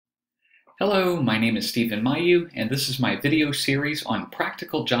Hello, my name is Stephen Mayeux, and this is my video series on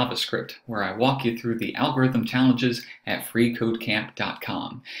practical JavaScript, where I walk you through the algorithm challenges at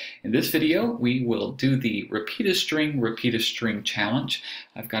freecodecamp.com. In this video, we will do the repeat a string challenge.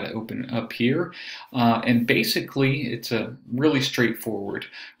 I've got it open up here, and basically it's a really straightforward.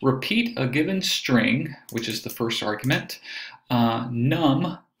 Repeat a given string, which is the first argument,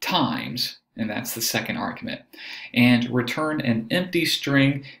 num times, and that's the second argument, and return an empty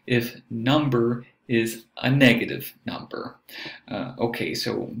string if number is a negative number. Okay,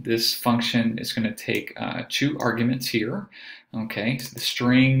 so this function is going to take two arguments here. Okay, so the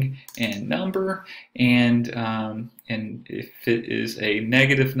string and number, and if it is a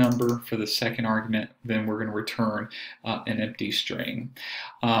negative number for the second argument, then we're going to return an empty string.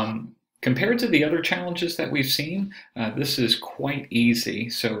 Compared to the other challenges that we've seen, this is quite easy,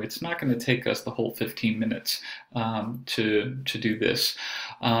 so it's not going to take us the whole 15 minutes to do this.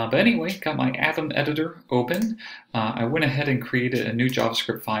 But anyway, got my Atom editor open. I went ahead and created a new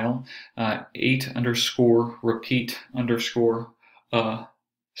JavaScript file,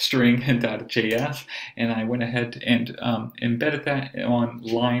 8_repeat_string.js, and I went ahead and embedded that on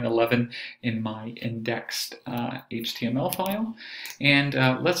line 11 in my indexed HTML file. And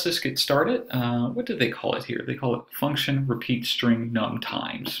let's just get started. What do they call it here? They call it function repeat string num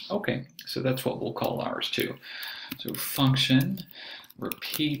times. Okay, so that's what we'll call ours too. So function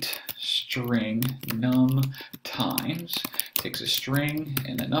repeat string num times takes a string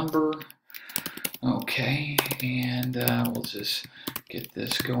and a number. Okay, and we'll just get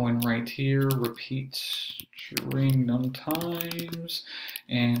this going right here. Repeat string num times,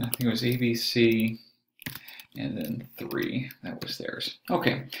 and I think it was ABC, and then 3. That was theirs.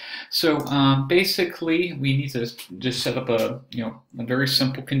 Okay, so basically we need to just set up a very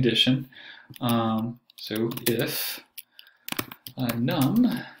simple condition. So if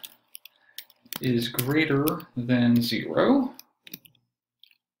num is greater than 0.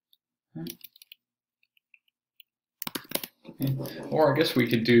 Or I guess we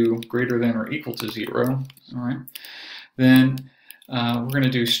could do greater than or equal to 0. All right. Then we're going to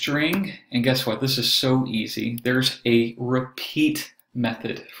do string, and guess what? This is so easy. There's a repeat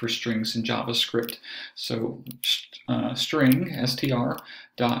method for strings in JavaScript. So string str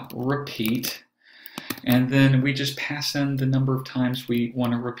dot repeat, and then we just pass in the number of times we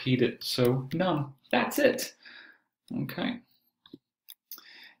want to repeat it. So num. That's it. Okay.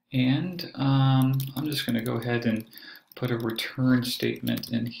 And I'm just going to go ahead and put a return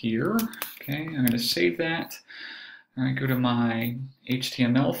statement in here. Okay, I'm going to save that. All right, go to my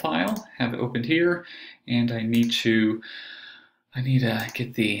HTML file, have it opened here, and I need to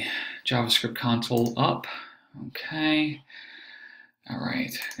get the JavaScript console up. Okay. All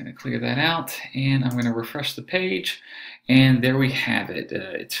right, I'm going to clear that out, and I'm going to refresh the page, and there we have it.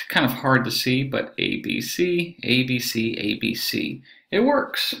 It's kind of hard to see, but ABC, ABC, ABC. It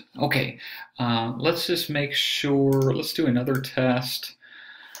works. Okay, let's just make sure. Let's do another test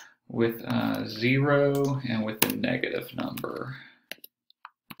with 0 and with the negative number.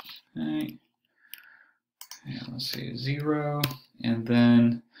 Okay, yeah, let's see, 0, and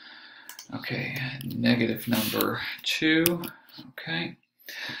then, okay, negative number 2. Okay,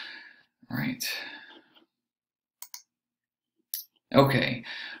 all right. Okay,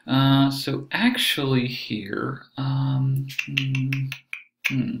 so actually here,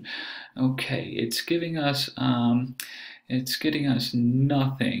 okay, it's giving us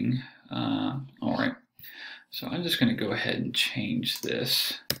nothing. All right, so I'm just going to go ahead and change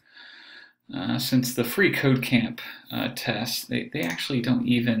this. Since the free code camp test, they actually don't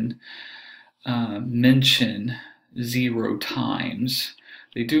even mention 0 times.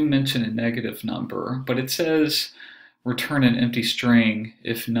 They do mention a negative number, but it says return an empty string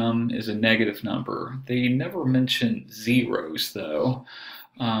if num is a negative number. They never mention zeros though.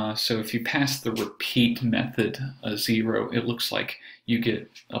 So if you pass the repeat method a 0, it looks like you get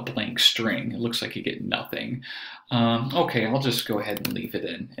a blank string. It looks like you get nothing. Okay, I'll just go ahead and leave it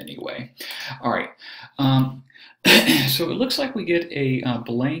in anyway. All right. So it looks like we get a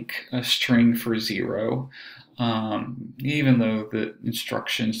blank string for 0. Even though the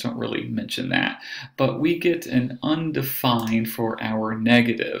instructions don't really mention that. But we get an undefined for our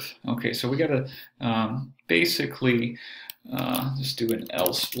negative. Okay, so we got to basically just do an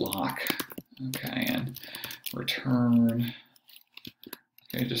else block. Okay, and return,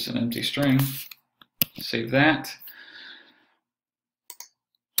 okay, just an empty string. Save that.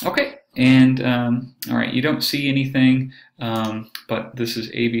 Okay, and all right, you don't see anything, but this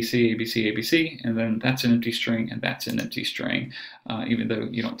is ABC, ABC, ABC, and then that's an empty string, and that's an empty string, even though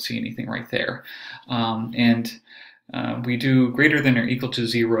you don't see anything right there. And we do greater than or equal to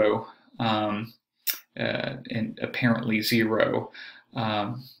 0 and apparently 0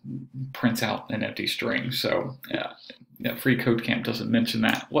 prints out an empty string. So Free Code Camp doesn't mention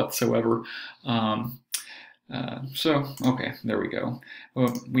that whatsoever. Okay, there we go.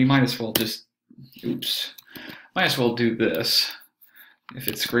 Well, we might as well just, might as well do this if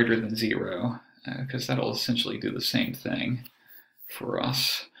it's greater than 0, because that'll essentially do the same thing for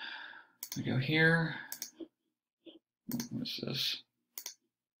us. We go here. What's this?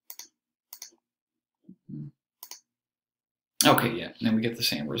 Okay, yeah, and we get the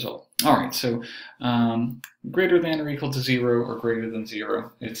same result. All right, so greater than or equal to 0 or greater than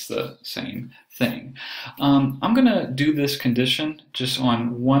 0, it's the same thing. I'm going to do this condition just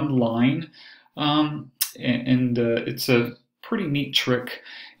on one line, it's a pretty neat trick.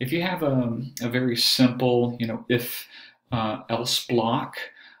 If you have a very simple, if else block,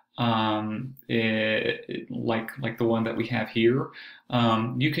 like the one that we have here,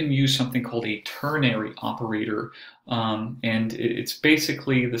 you can use something called a ternary operator, and it's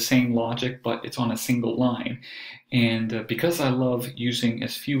basically the same logic, but it's on a single line. And because I love using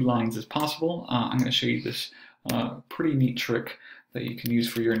as few lines as possible, I'm going to show you this pretty neat trick that you can use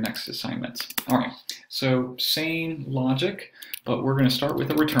for your next assignments. All right, so same logic, but we're going to start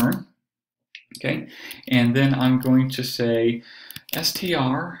with a return. Okay, and then I'm going to say I'm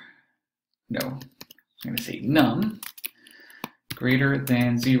going to say num greater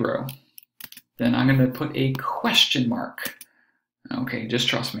than 0. Then I'm going to put a question mark. Okay, just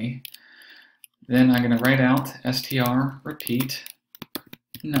trust me. Then I'm going to write out str repeat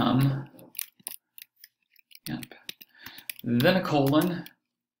num. Yep. Then a colon,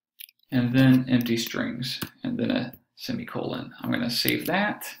 and then empty strings, and then a semicolon. I'm going to save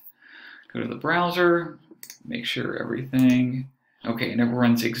that, go to the browser, make sure everything, okay, and it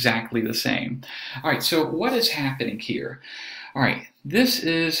runs exactly the same. All right, so what is happening here? All right, this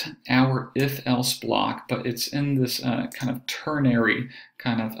is our if-else block, but it's in this kind of ternary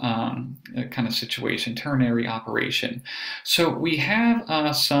kind of situation, ternary operation. So we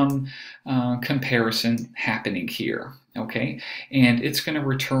have some comparison happening here, okay? And it's going to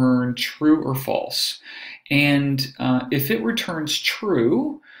return true or false. And if it returns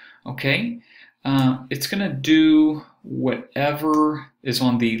true, okay, it's going to do whatever is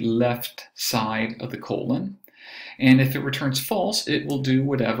on the left side of the colon. And if it returns false, it will do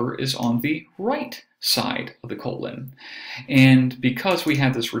whatever is on the right side of the colon. And because we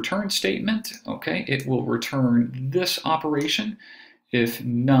have this return statement, okay, it will return this operation if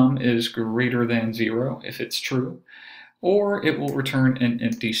num is greater than 0, if it's true, or it will return an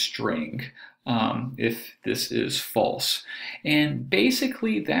empty string if this is false. And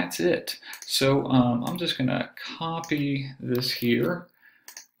basically that's it. So I'm just going to copy this here.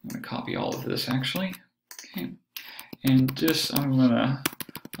 I'm going to copy all of this actually. Okay. And just, I'm going to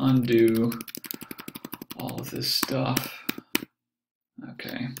undo all of this stuff.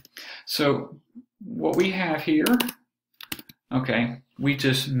 Okay, so what we have here, okay, we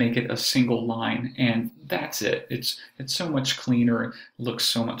just make it a single line, and that's it. It's so much cleaner, looks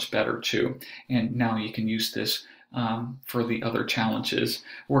so much better too. And now you can use this for the other challenges.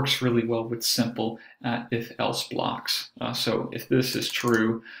 Works really well with simple if-else blocks. So if this is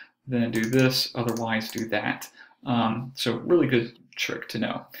true, then do this, otherwise do that. So really good trick to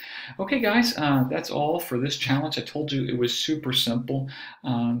know. Okay guys, that's all for this challenge. I told you it was super simple.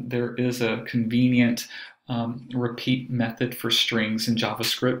 There is a convenient repeat method for strings in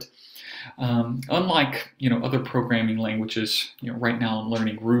JavaScript. Unlike other programming languages, right now I'm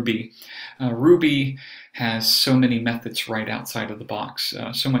learning Ruby. Ruby has so many methods right outside of the box,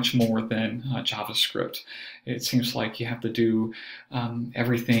 so much more than JavaScript. It seems like you have to do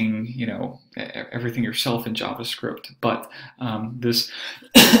everything, everything yourself in JavaScript. But this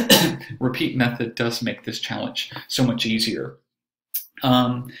repeat method does make this challenge so much easier.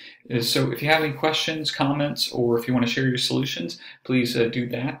 So if you have any questions, comments, or if you want to share your solutions, please do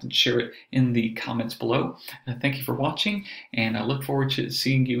that and share it in the comments below. Thank you for watching, and I look forward to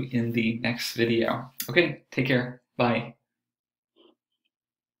seeing you in the next video. Okay, take care. Bye.